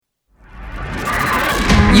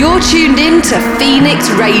You're tuned in to Phoenix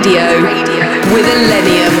Radio with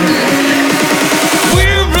ILLENIUM.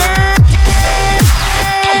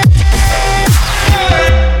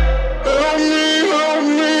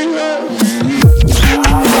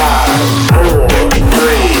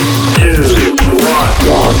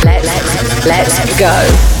 Let's go.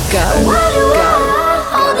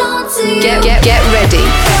 Get ready.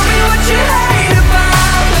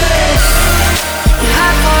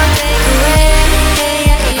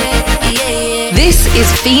 This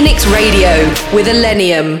is Phoenix Radio with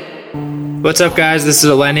ILLENIUM. What's up, guys? This is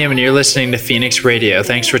ILLENIUM, and you're listening to Phoenix Radio.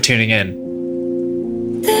 Thanks for tuning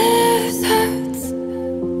in. This hurts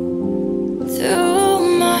too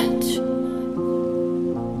much.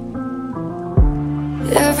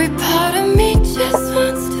 Every part of me just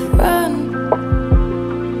wants to run,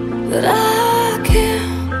 but I can't.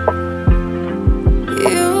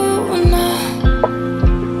 You know.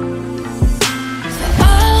 So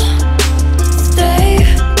I'll stay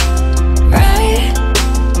right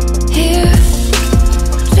here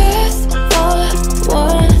just for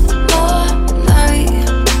one more night.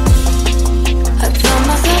 I tell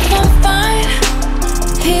myself I'm fine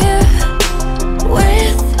here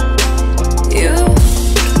with you.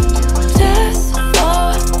 Just for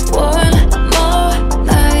one more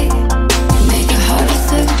night. You make it hard to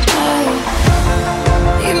say goodbye.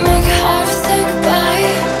 You make it hard to say goodbye.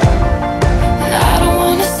 And I don't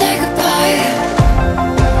wanna say goodbye.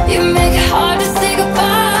 You make it hard to say goodbye.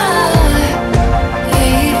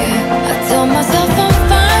 Yeah. I tell myself I'm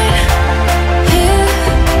fine here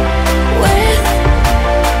with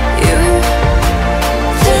you.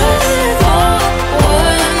 Just for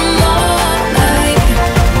one more night.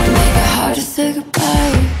 You make it hard to say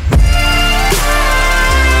goodbye.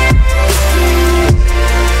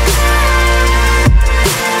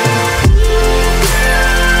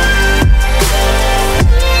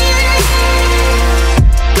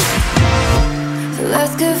 So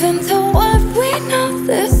let's give in to what we know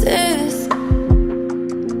this is.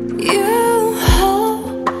 You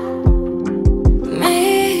hold me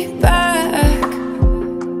back.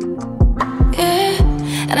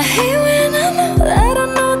 Yeah. And I hate when I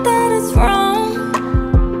know that it's wrong,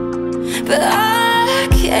 but I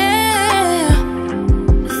can't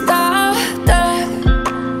stop that.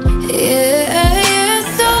 Yeah.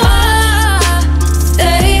 So I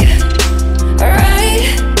stay right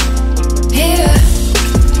here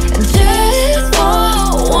just for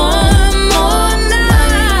one more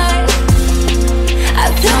night. I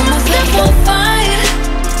tell myself I'm fine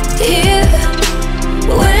here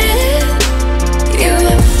with you.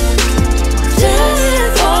 Just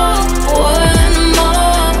for one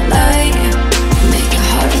more night. You make it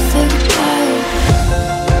hard to say goodbye.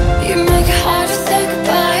 You make it hard to say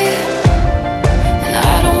goodbye. And I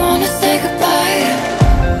don't wanna say goodbye.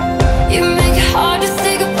 You make it hard to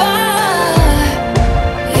say goodbye.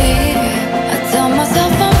 Yeah. I tell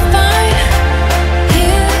myself I'm fine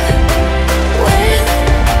here with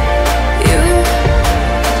you.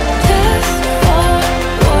 Just for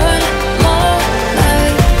one more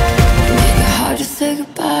night. You make it hard to say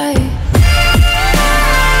goodbye. You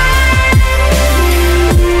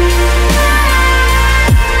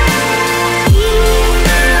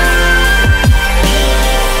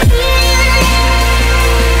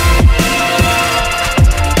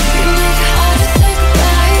make it hard to say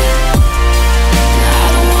goodbye. And I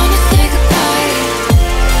don't wanna say goodbye.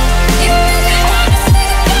 You make it hard to say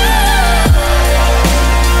goodbye.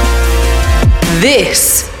 This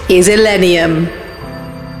is ILLENIUM.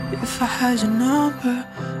 If I had your number,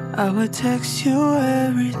 I would text you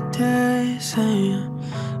every day saying,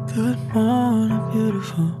 good morning,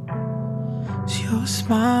 beautiful. Your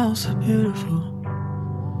smile so beautiful.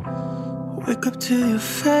 Wake up to your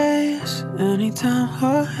face anytime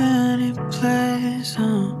or any place.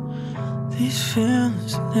 These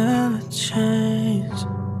feelings never change.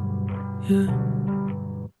 Yeah.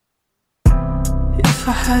 If I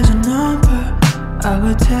had your number, I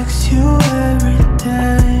would text you every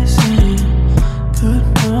day saying, good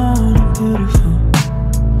morning, beautiful.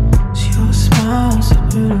 Your smile so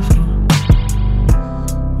beautiful.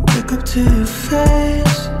 Wake up to your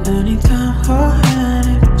face anytime or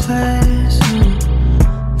any place.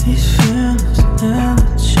 These feelings never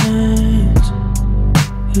change.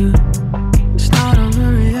 Yeah. It's not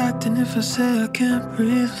overreacting if I say I can't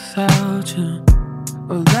breathe without you,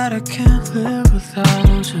 or that I can't live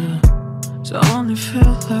without you. So I only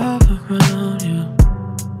feel love around you.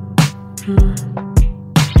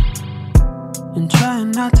 And trying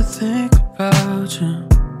not to think about you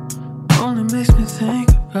only makes me think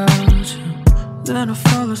about you. Then I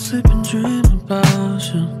fall asleep and dream about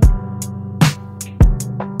you.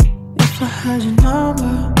 If I had your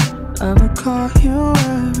number, I would call you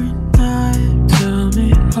every night. Tell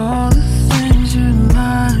me all the things you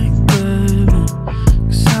like, baby,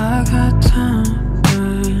 'cause I got time,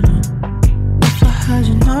 baby. If I had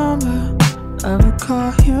your number, I would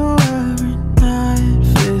call you every night.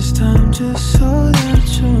 FaceTime just so that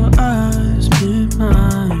your eyes meet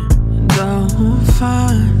mine, and I won't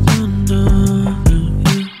find another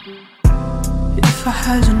you. If I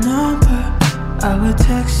had your number, I would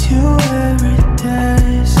text you every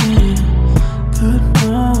day, saying good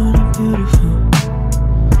morning, beautiful.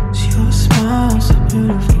 'Cause your smile's so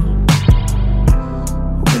beautiful.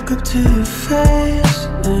 Wake up to your face,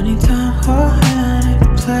 anytime or any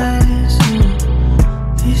place.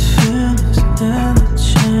 These feelings never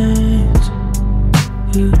change.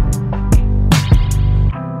 You.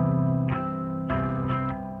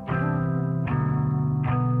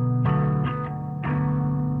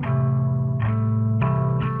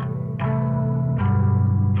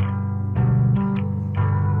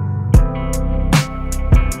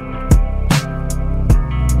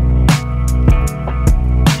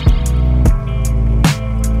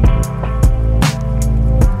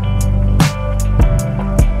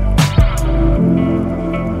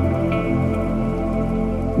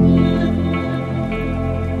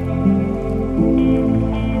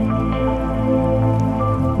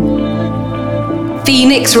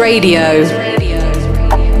 Phoenix Radio.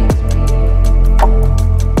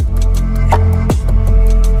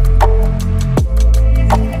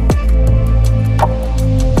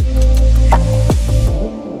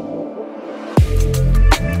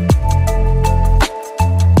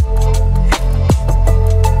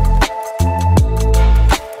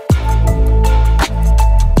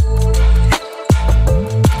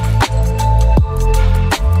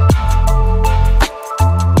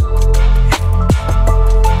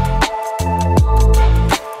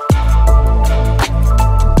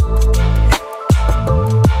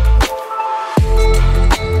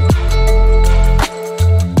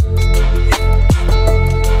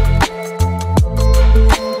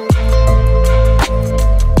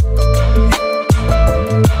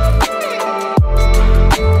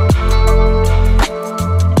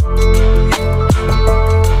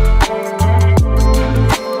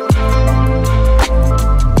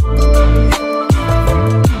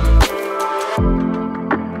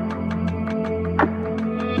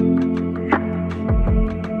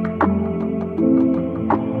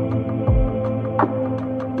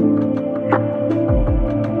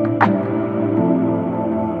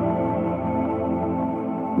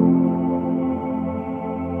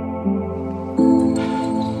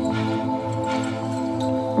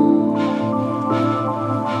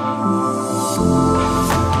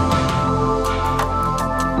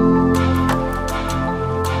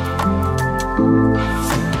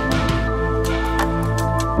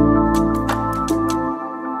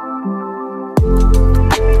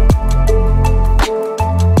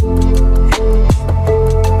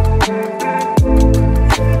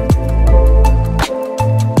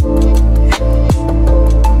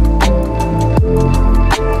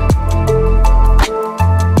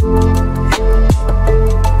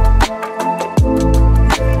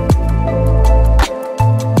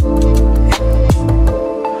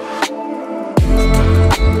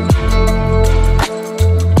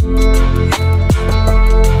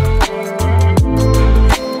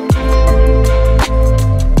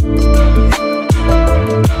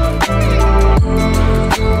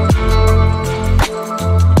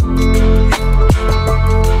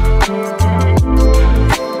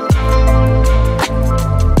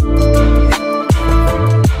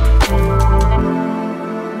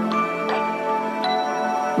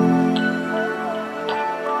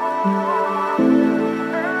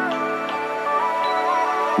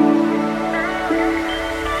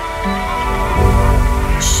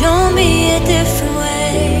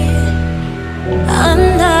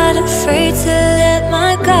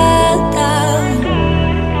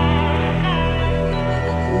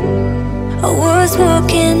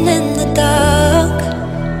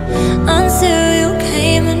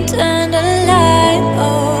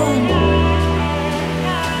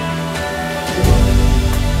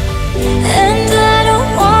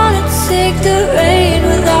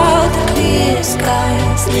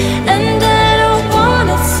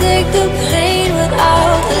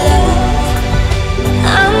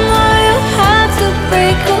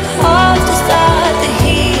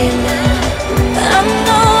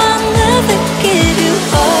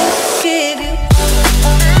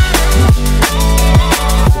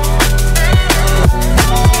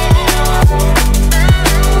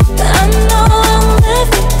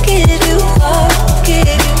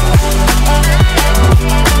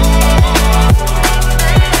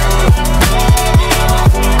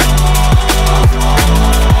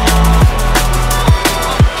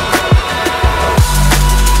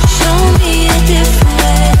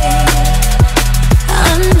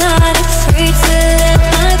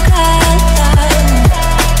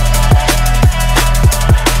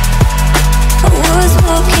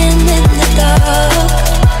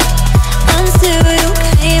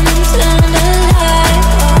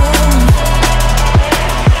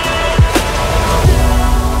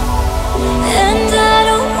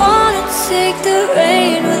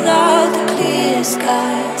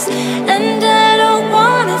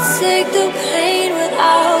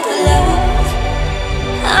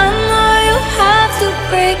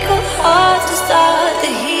 break a heart to start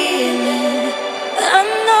the healing. I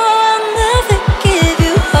know I'll never give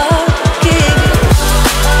you up, give you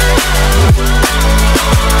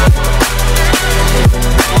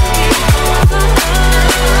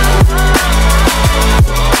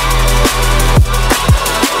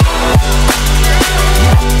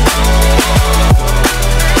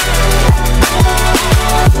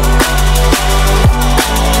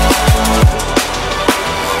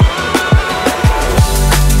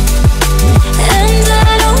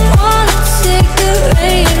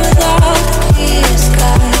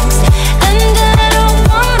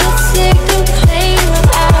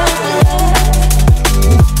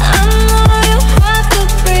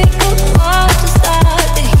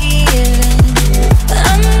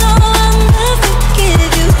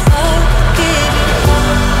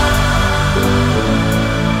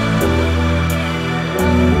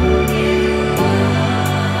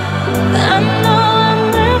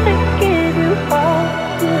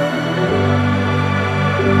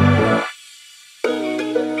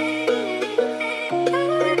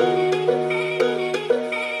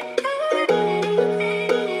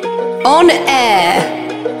On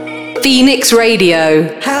air, Phoenix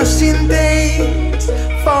Radio. House in days,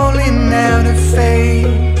 falling out of phase.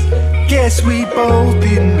 Guess we both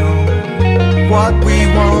didn't know what we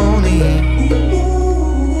wanted.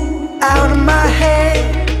 Out of my head,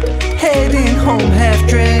 heading home half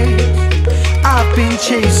dressed. I've been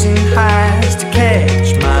chasing highs to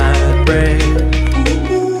catch my breath.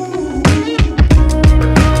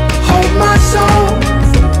 Hold my soul,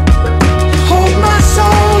 hold my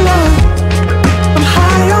soul up. I'm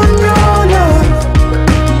high on your love.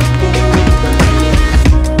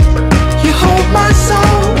 You hold my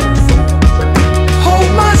soul,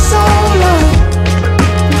 hold my soul up.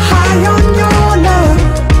 I'm high on your love.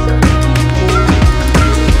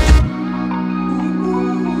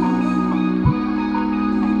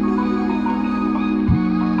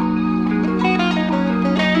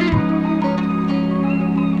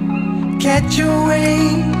 Catch your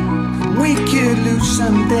wave, we could lose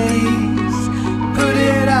some days. Put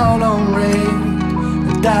it all on red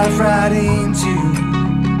and dive right into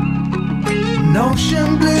an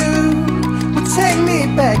ocean blue. Will take me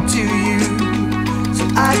back to you, so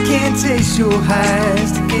I can't taste your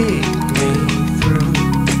highs to get me through.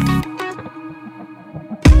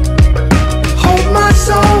 Hold my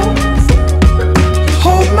soul,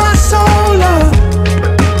 hold my soul up.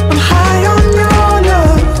 I'm high on your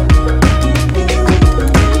love.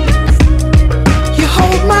 You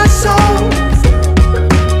hold my soul,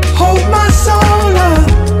 hold my soul up.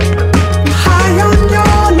 I'm high on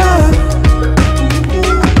your love.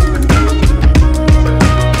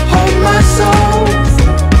 Hold my soul,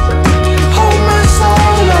 hold my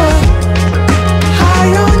soul up.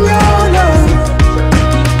 High on your love.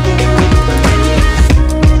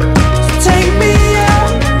 So take me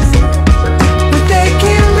out where they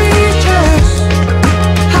can't reach us.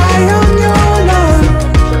 High on your love.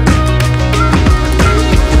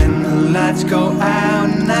 When the lights go out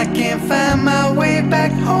and I can't find my way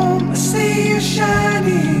back home, I see you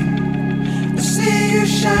shining, I see you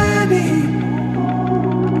shining.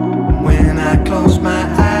 When I close my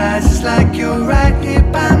eyes, it's like you're right here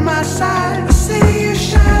by my side. I see you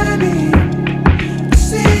shining, I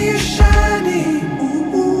see you shining.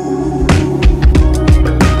 Ooh.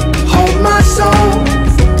 Hold my soul,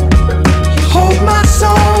 hold my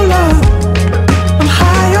soul up. I'm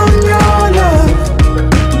high on your love.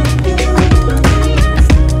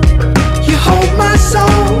 You hold my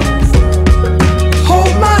soul,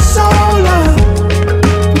 hold my soul up.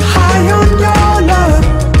 I'm high on your love.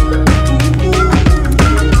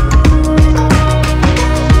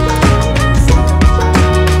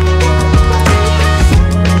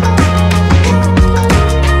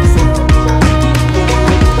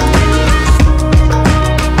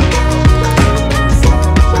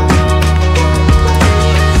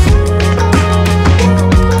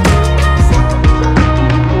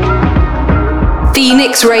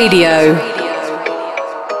 Phoenix Radio.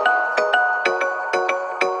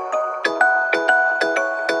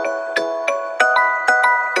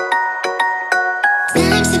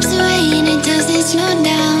 Time slips away and it doesn't slow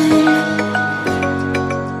down.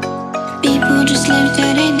 People just live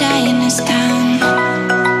till they die in this town.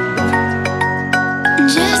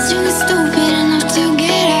 Just too stupid enough to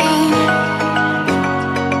get out.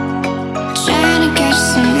 Trying to catch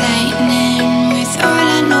some lightning with all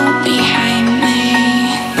I know behind me.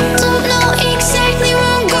 Don't know exactly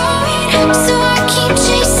where I'm going, so I keep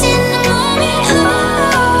chasing the moment. Oh,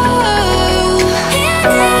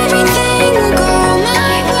 and everything will go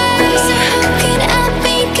my way. So how could I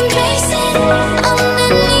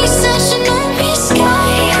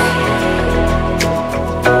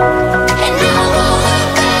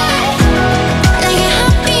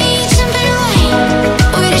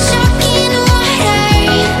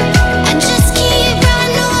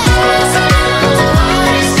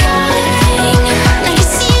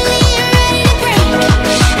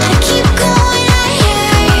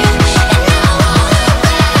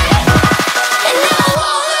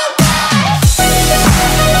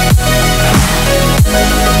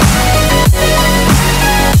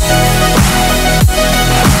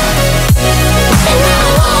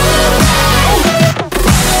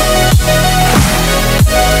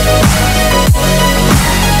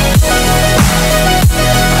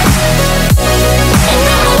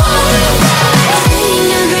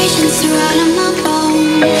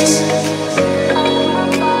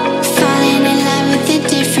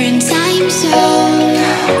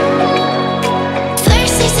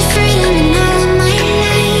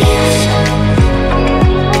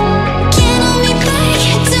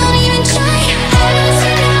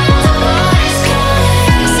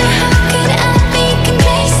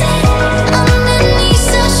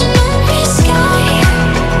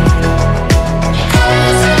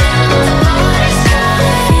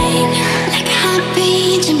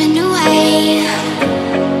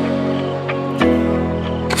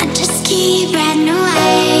keep riding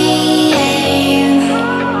away.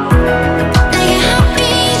 Like a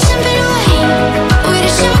heartbeat jumping away with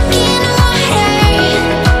a shark in the water.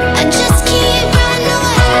 I just keep riding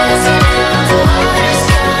away. The water's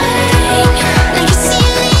calling, like a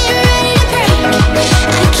ceiling ready to break.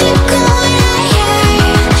 I keep going higher,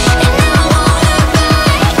 and I won't look back.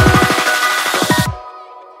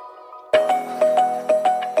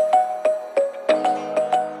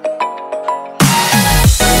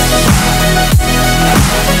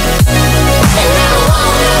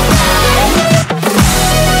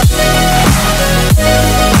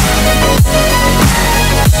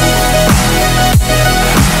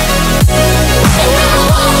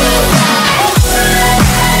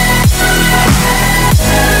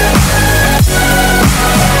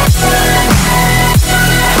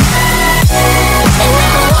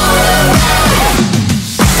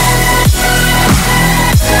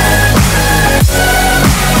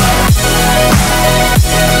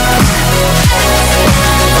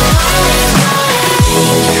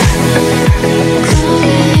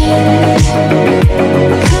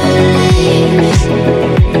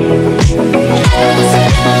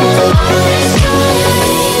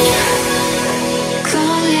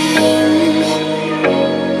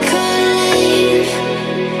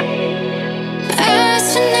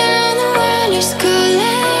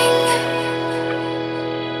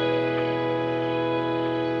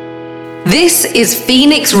 This is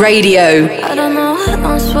Phoenix Radio. I don't know what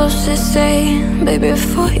I'm supposed to say, baby,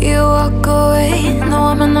 before you walk away. No,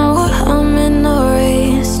 I'm in the war, I'm in the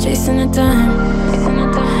race, chasing the time.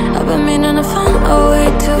 I've been meaning to find a way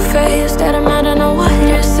to face that I'm out of what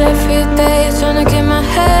just every day, trying to get my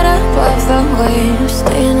head up off the waves,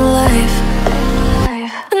 staying alive.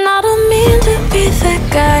 And I don't mean to be the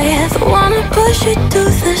guy that wanna push you to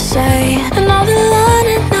the side, and all the line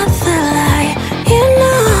and not the lie, you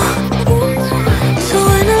know. So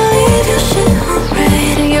when I leave your shit on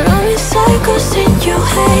red and your only cycles in your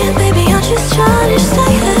head, baby, I'm just trying to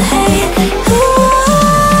stay ahead. Ooh,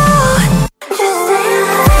 just stay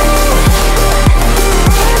alive.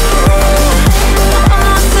 I'm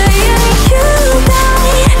not saying you got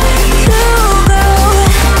to go,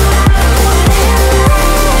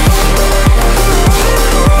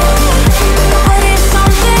 but it's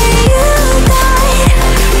something you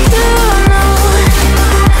got to know.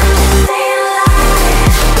 Stay alive.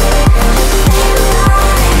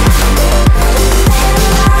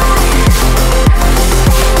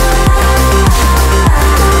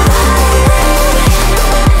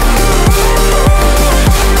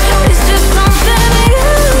 It's just something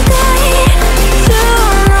you got to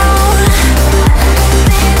know.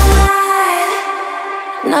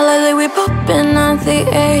 Now lately we popping at the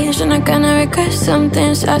edge, and I kinda regret some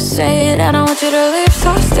things I said. I don't want you to leave,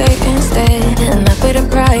 so stay instead, and I pay the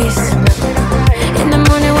price. In the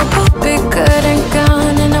morning we'll both be good and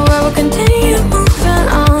gone, and the world will continue moving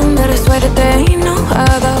on. But I swear that there ain't no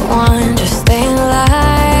other one, just staying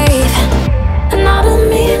alive. And I don't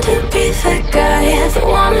mean to be the guy that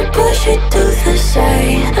wanna push you to the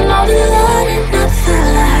side, and all the line and not the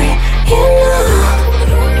lie, you know.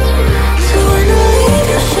 So when I leave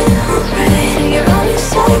your shit on red and your only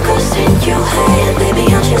cycles in your head, baby,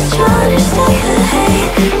 I'm just trying to stay ahead.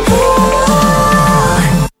 Ooh,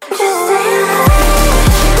 just stay alive.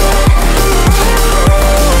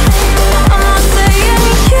 I'm not saying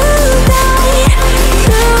you got to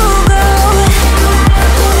go,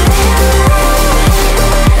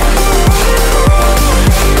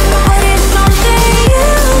 but it's something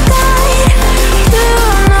you got to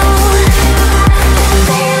know.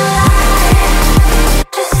 Stay alive.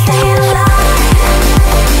 Just stay alive.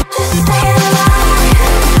 Just stay alive.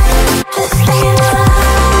 Just stay alive.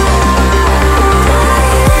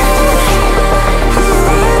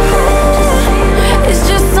 It's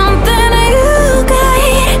just something you got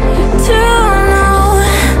to know.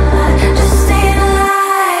 Just stay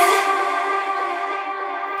alive.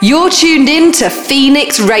 You're tuned in to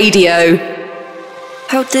Phoenix Radio.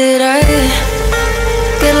 How did I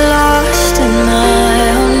get lost in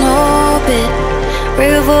my own orbit,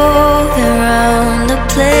 revolving around the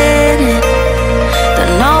planet that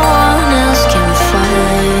no one else can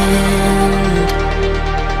find?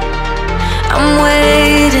 I'm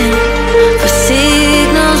waiting for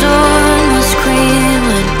signals on my screen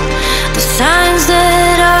when the signs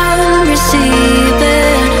that I'm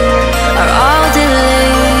receiving are all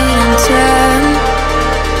delayed in time.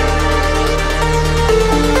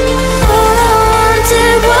 All I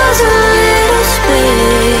wanted was a little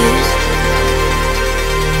space,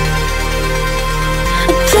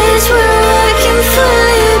 a place where I can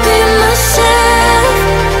fully be myself.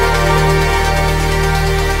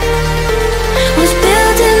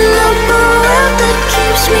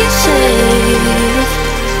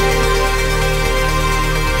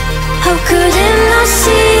 I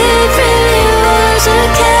see it really was a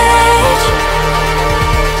cage?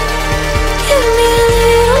 Give me a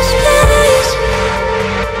little space.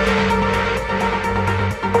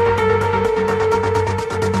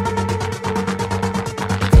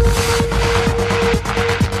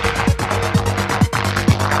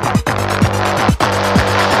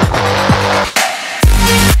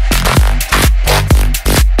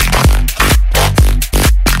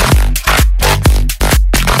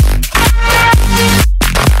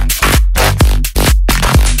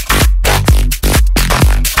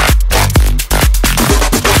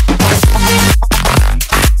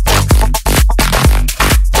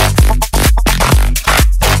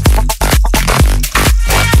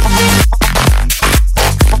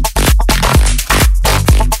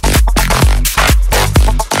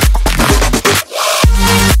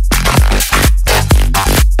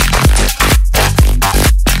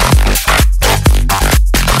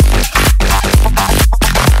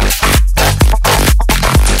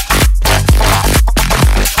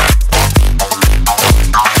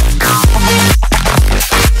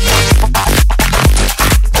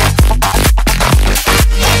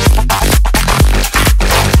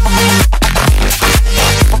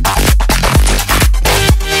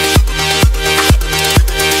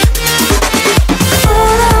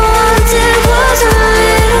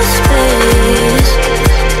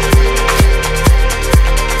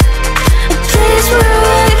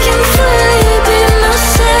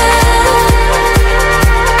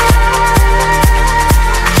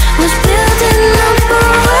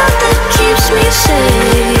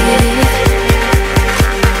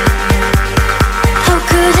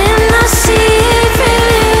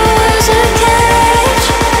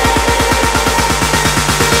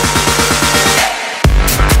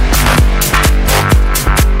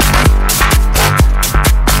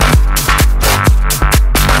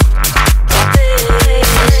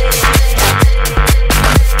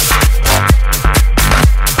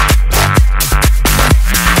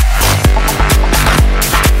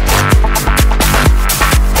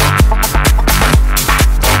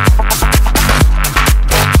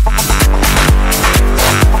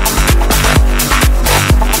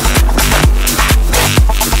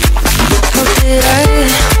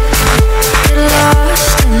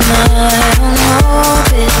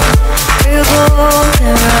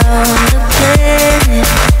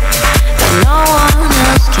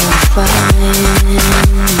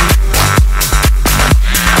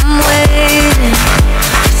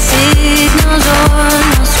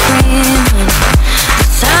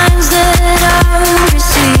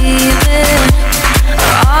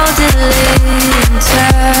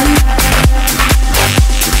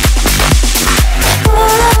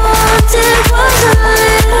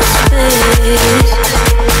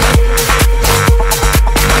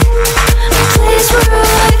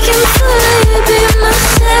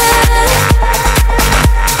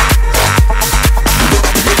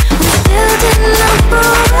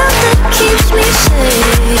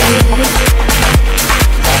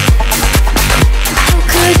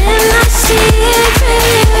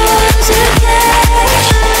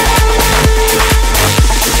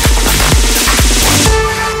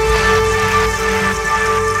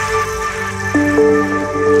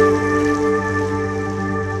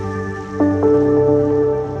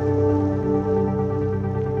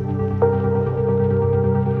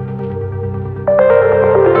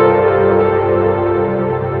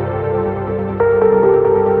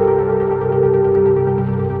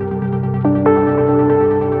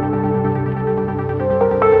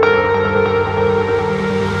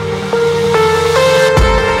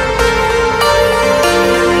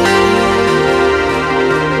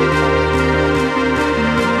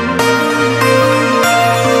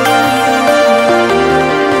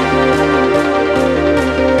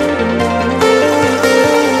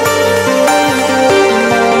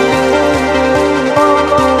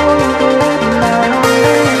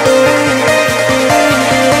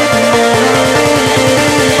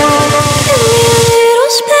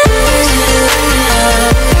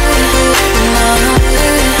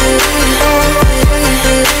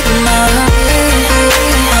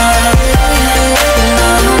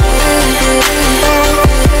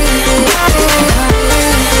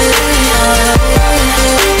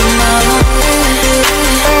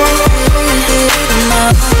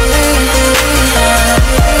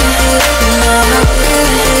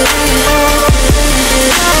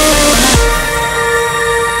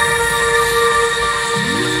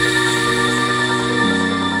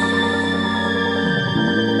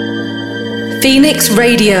 Phoenix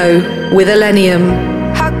Radio with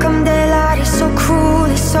ILLENIUM. How come daylight is so cruel,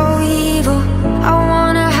 it's so evil? I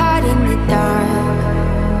wanna hide in the dark.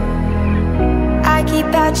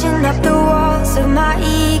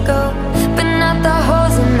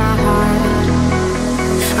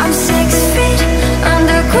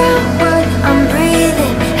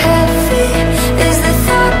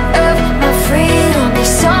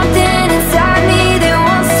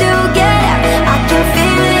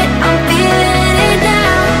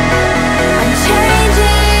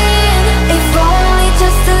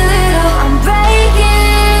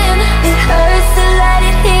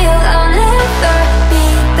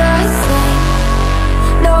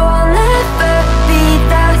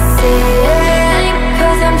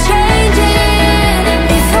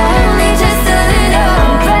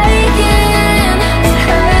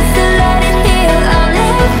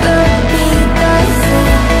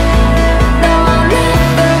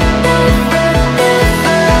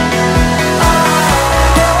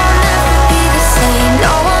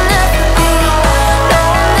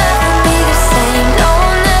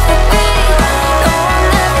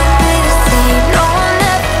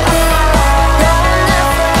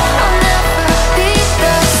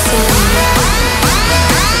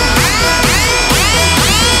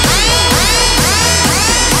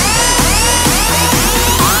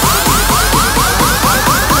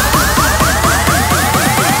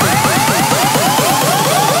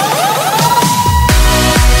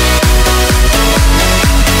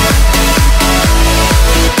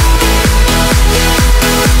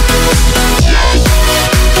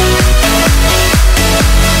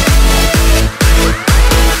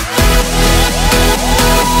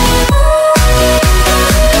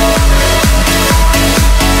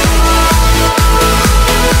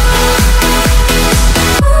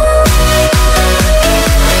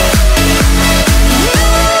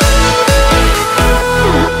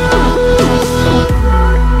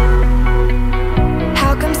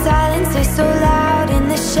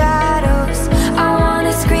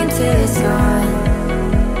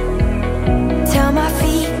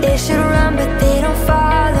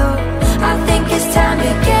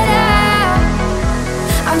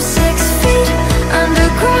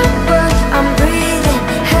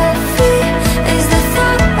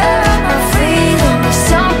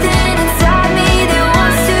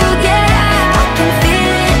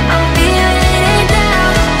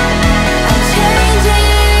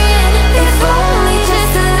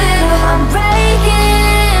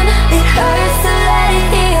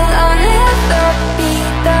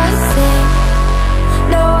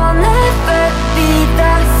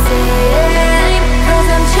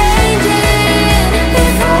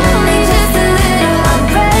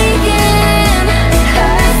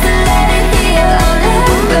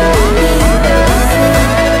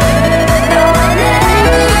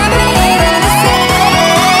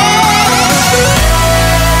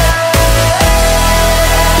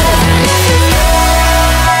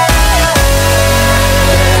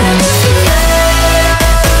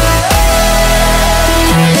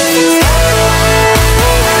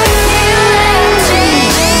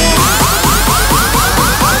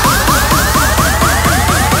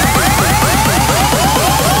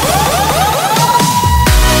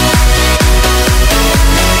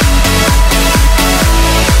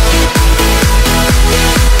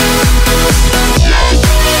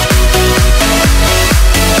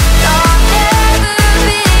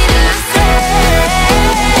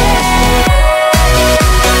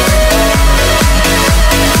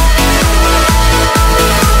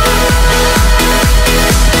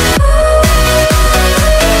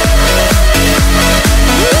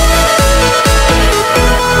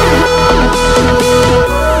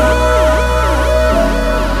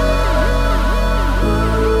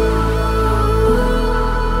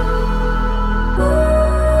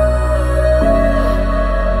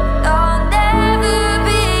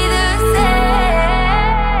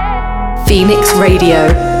 Phoenix Radio.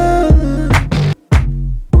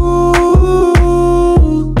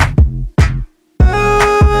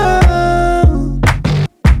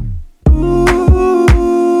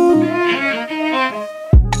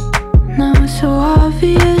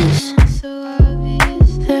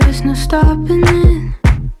 Stopping it.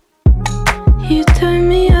 You turn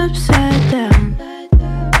me upside down.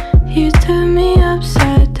 You turn me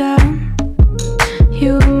upside down.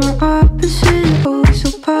 You were my opposite, always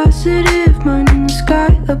so positive. Moon in the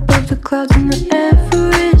sky, above the clouds in the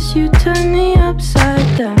Everest. You turn me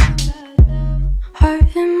upside down.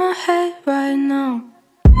 Heart in my head right now.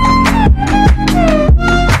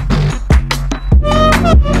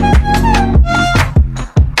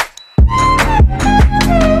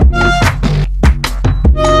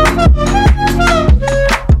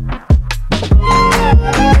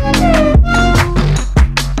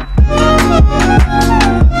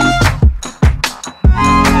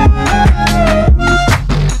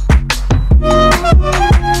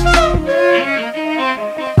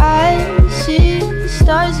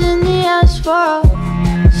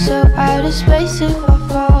 Space if I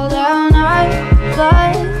fall down, I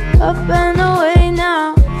fly up and away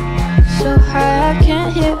now. So high I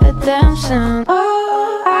can't hear a damn sound.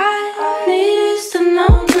 All I need is to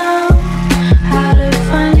know now how to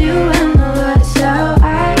find you when the lights out.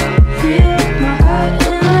 I feel my heart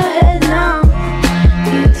in my head now.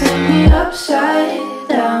 You turn me upside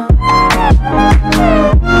down.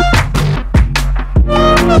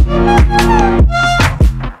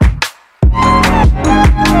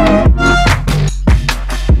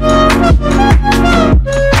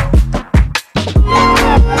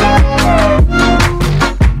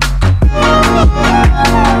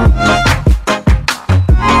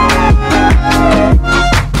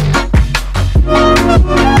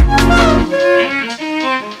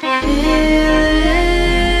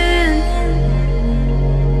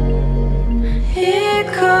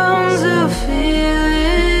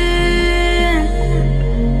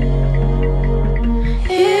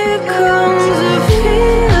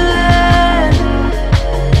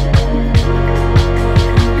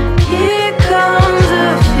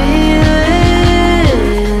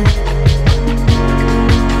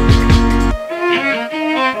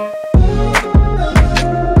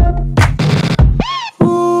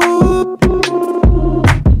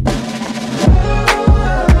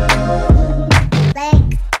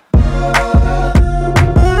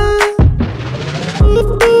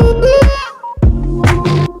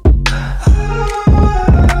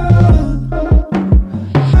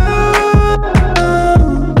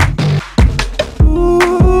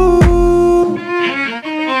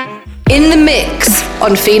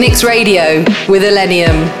 On Phoenix Radio with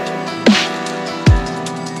ILLENIUM.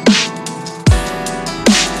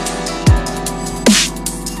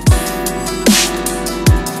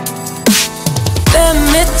 Let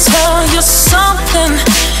me tell you something.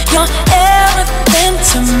 You're everything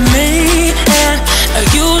to me, and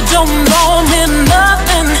you don't know me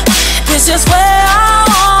nothing. This is where I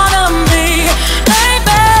wanna be,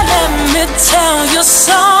 baby. Let me tell you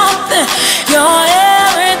something. You're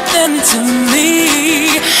everything to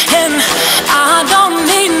me, and I don't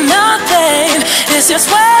need nothing. This is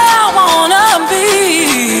where I wanna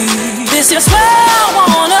be. This is where I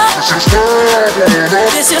wanna.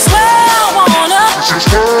 This is where I wanna.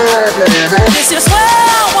 This is where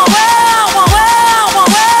I wanna.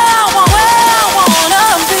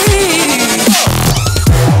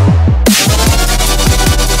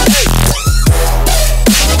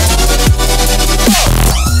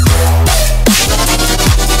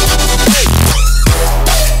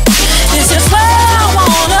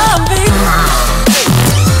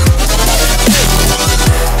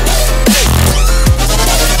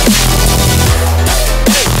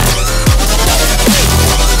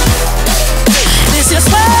 This is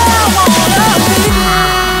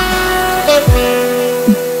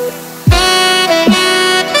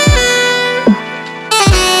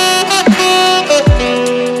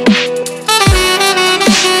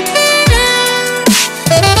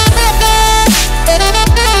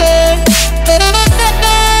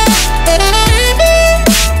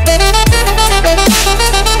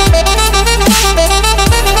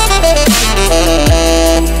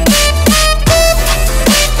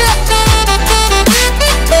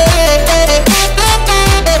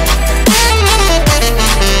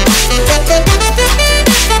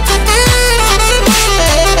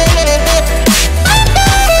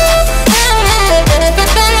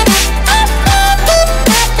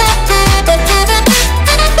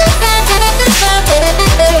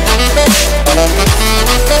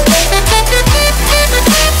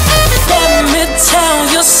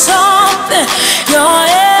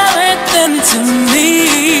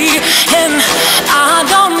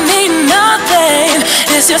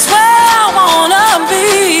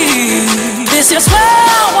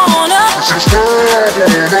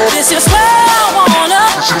is where I wanna.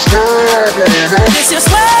 This is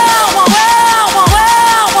where I wanna.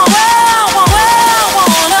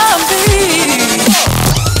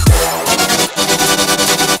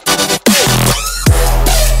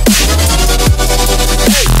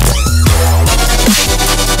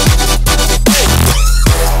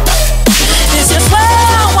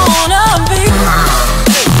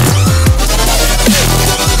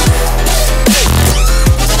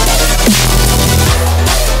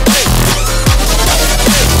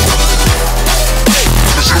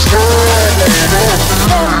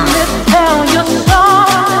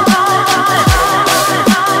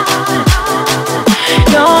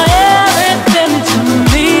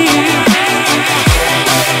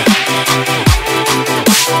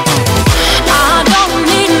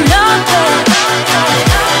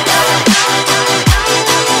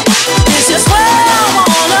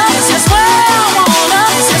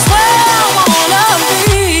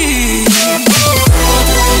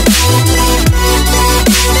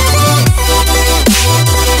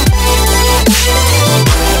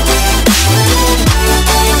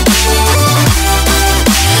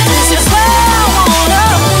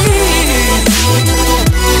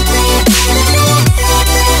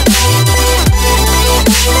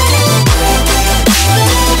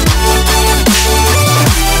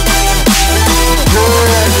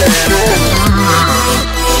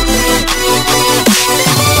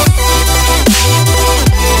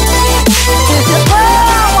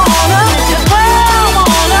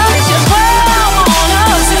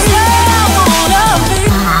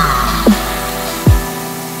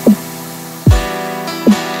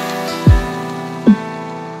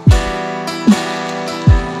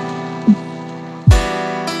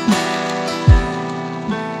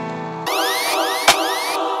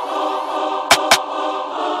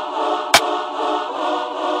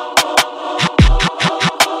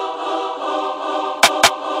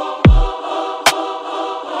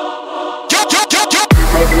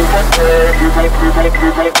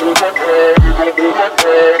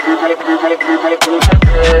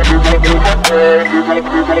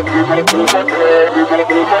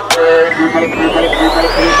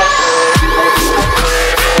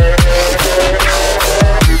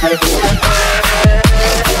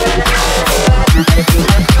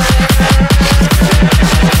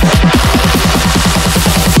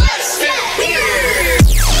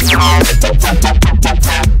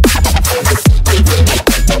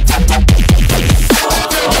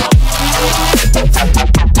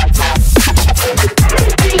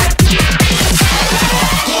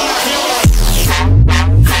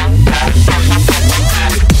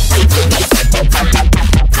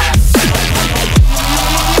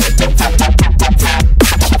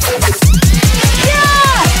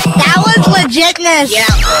 Yeah.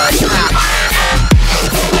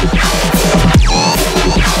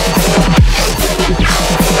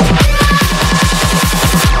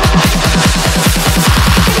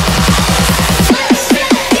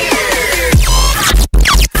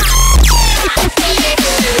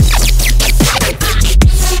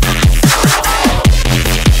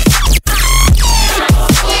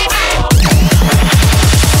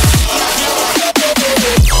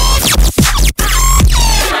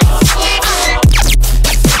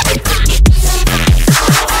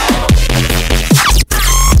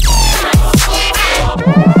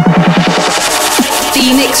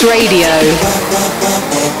 Phoenix Radio.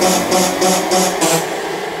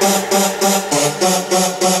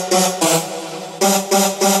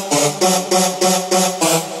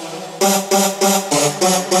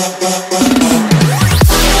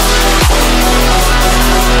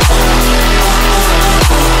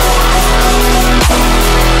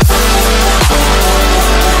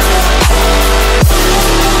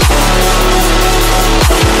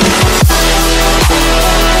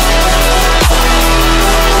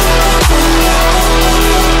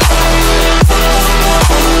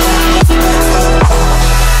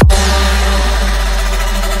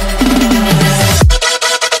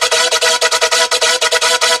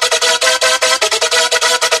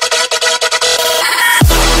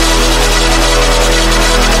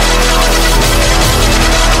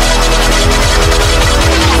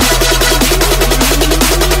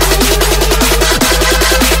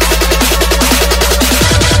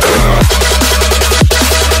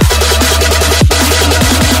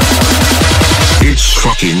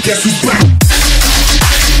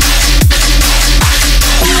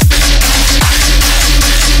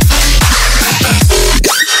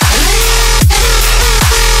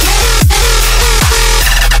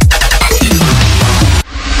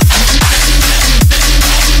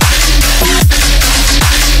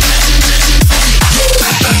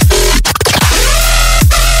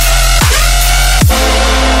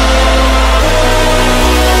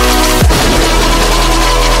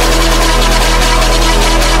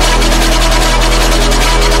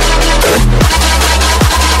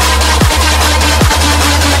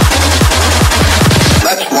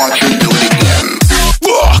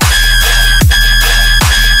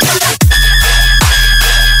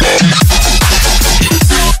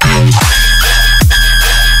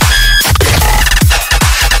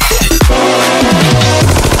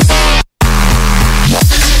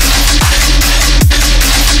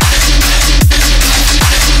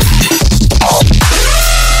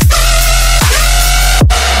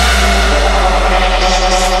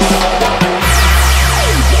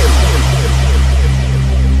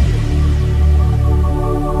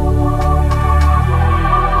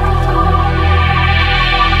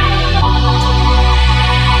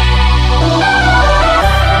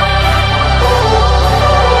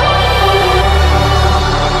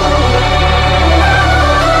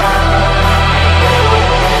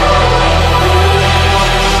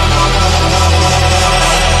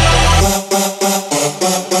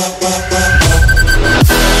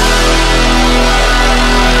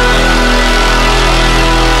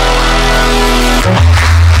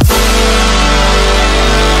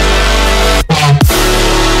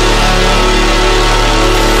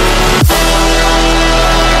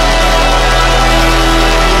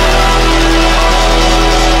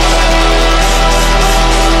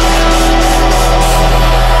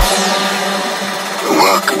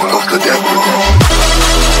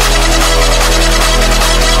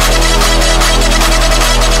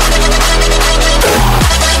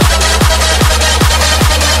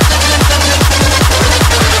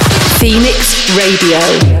 Phoenix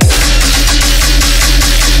Radio.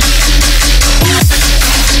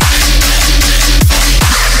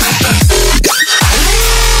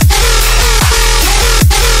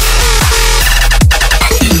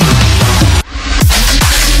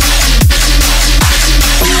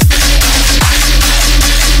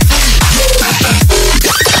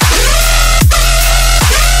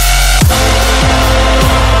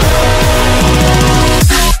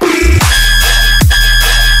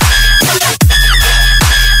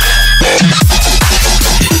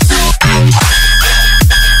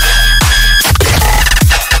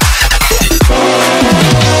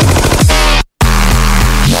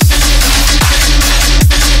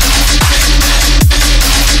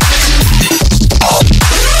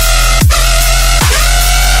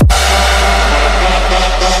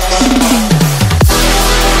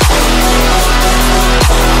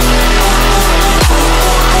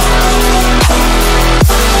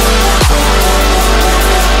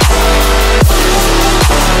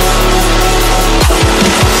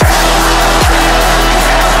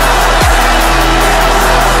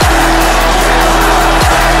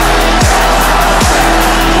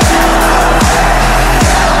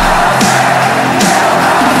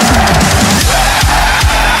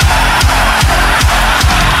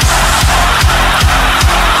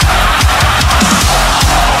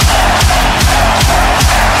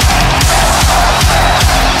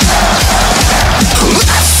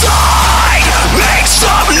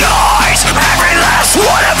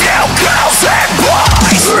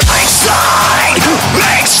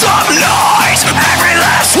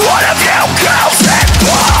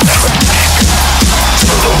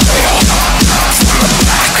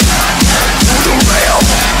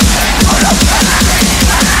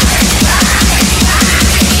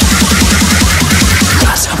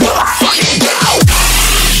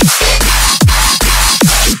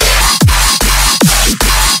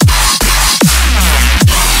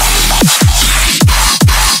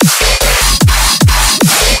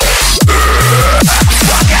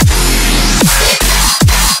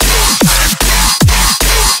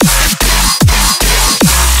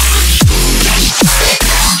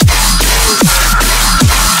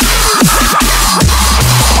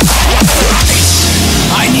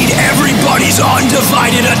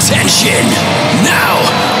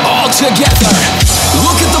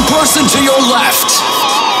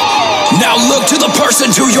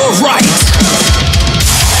 To your right.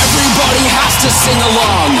 Everybody has to sing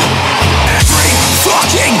along. Every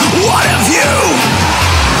fucking one of you.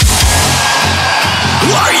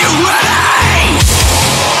 Are you ready?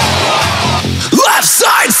 Left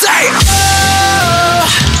side say oh.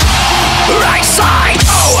 Right side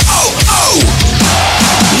oh oh oh.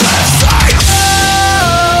 Left side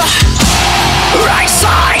oh. Right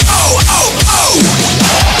side oh oh oh.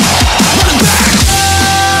 Run back.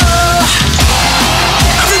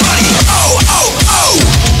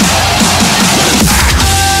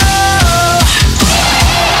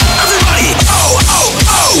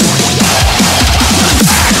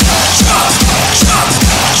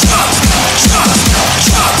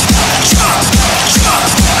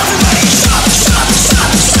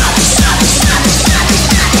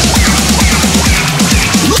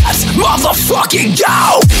 Motherfucking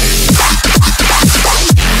go!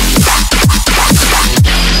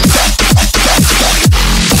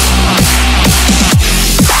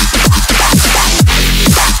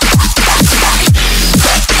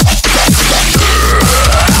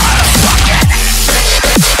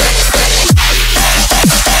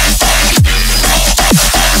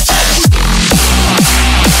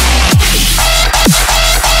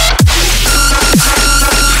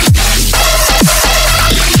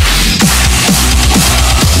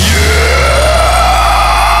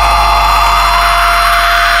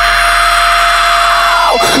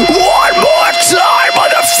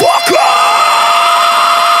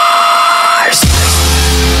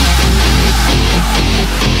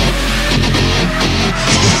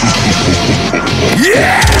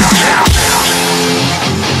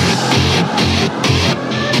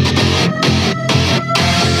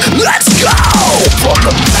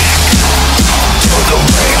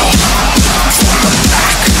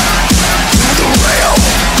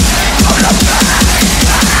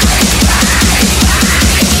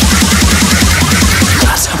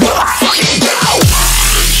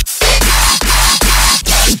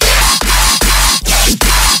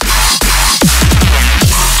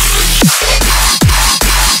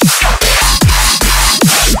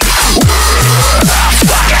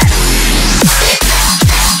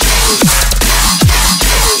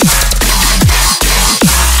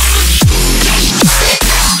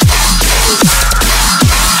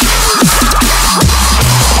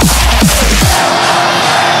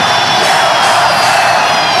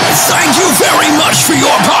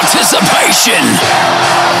 anticipation.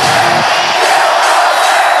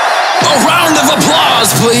 A round of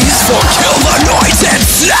applause, please, for Kill the Noise and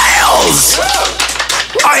Snails!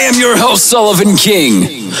 I am your host, Sullivan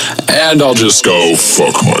King, and I'll just go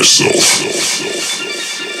fuck myself.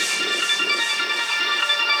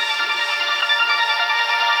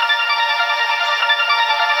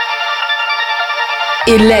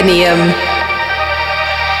 ILLENIUM.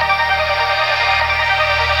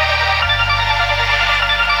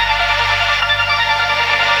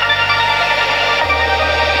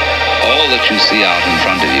 All that you see out in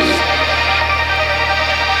front of you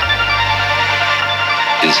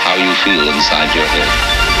is how you feel inside your head.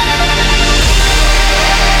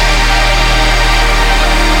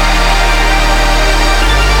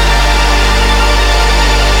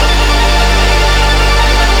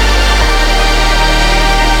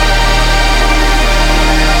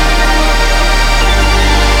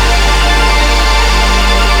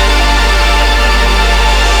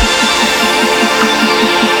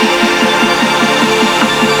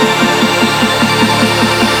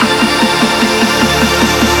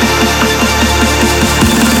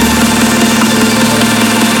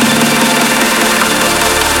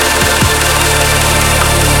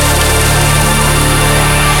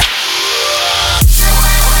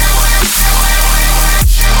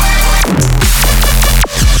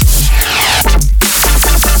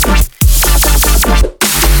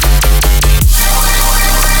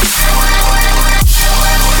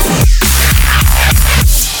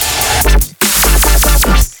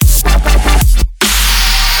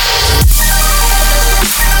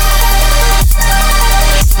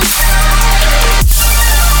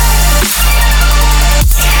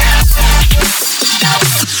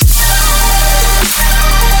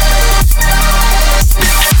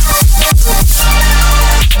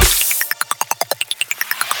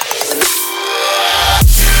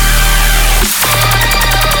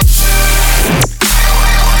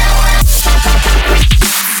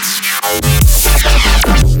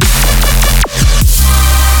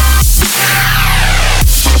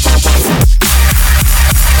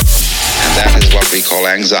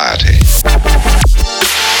 Anxiety.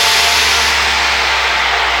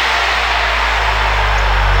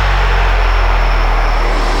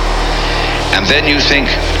 And then you think,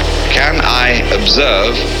 can I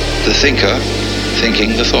observe the thinker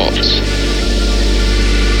thinking the thoughts?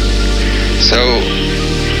 So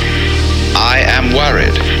I am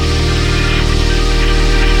worried.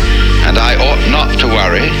 And I ought not to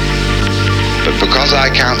worry, but because I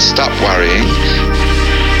can't stop worrying,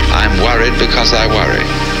 I'm worried because I worry.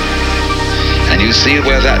 And you see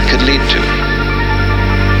where that could lead to.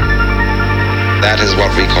 That is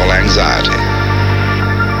what we call anxiety.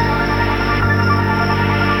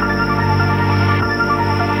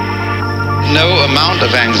 No amount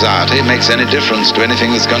of anxiety makes any difference to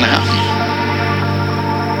anything that's going to happen.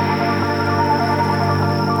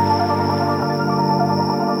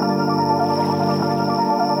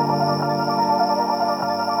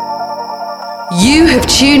 You have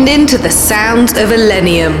tuned in to the sounds of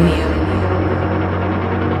ILLENIUM.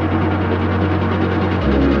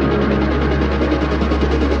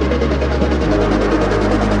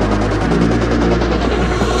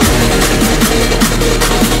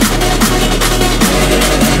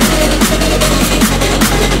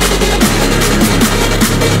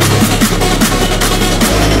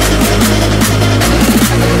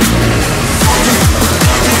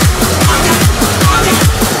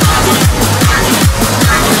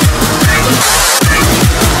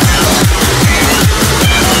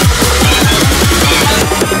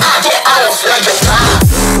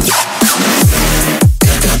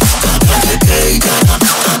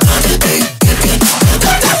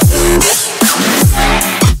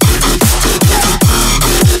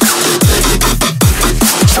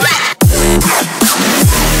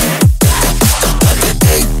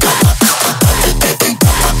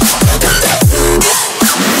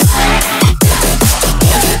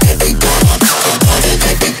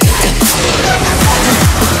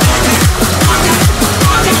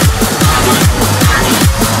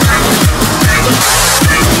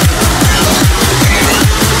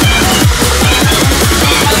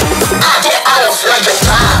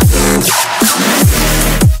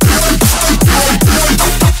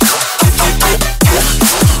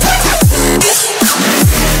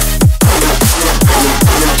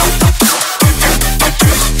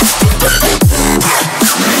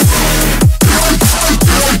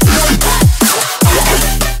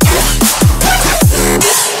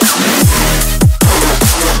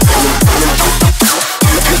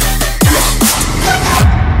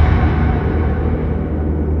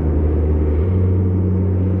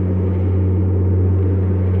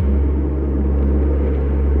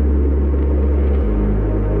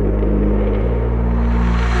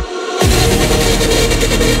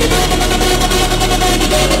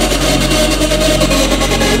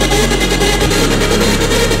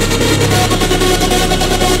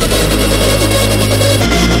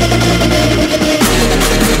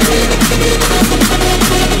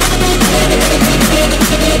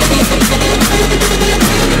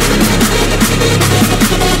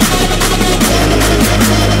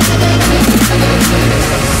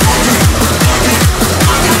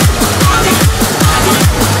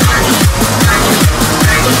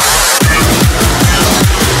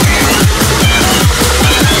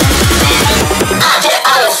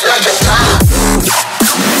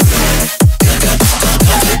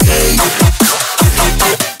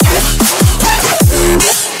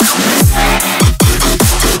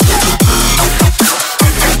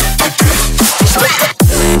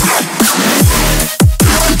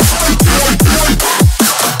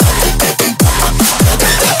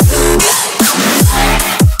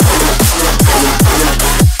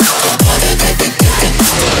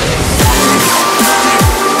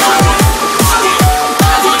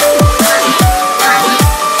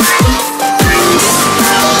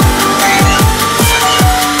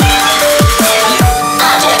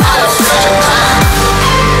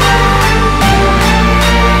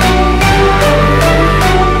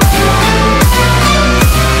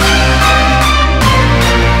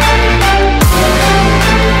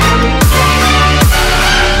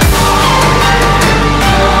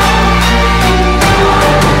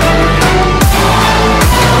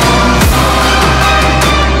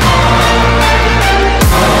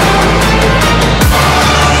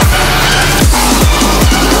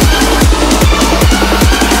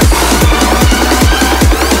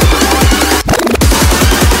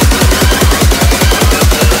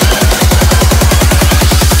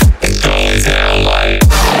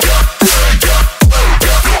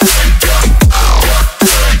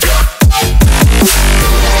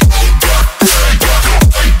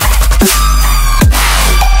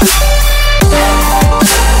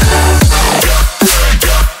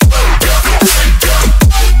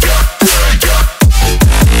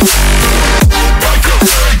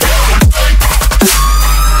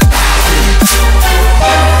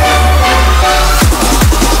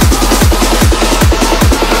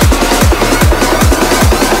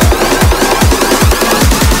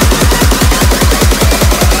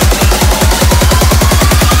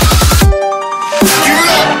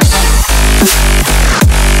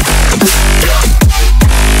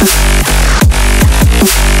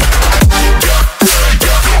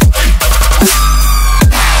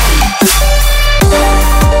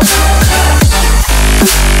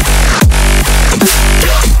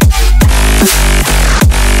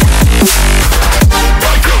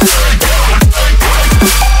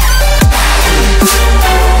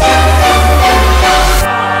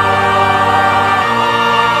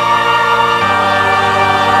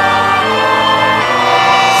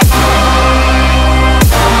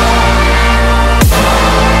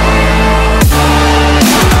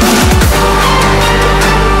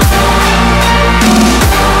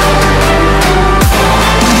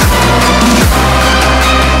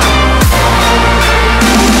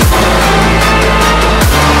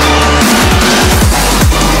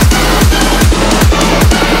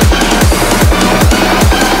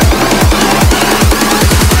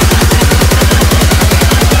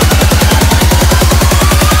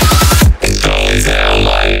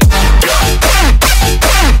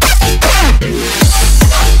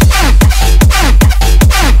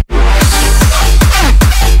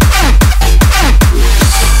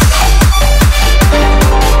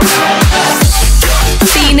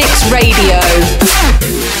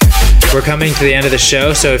 We're coming to the end of the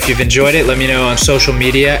show, so if you've enjoyed it, let me know on social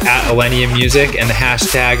media at ILLENIUM Music and the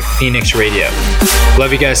hashtag Phoenix Radio.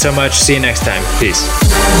 Love you guys so much. See you next time. Peace.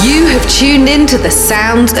 You have tuned in to the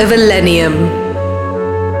sounds of ILLENIUM.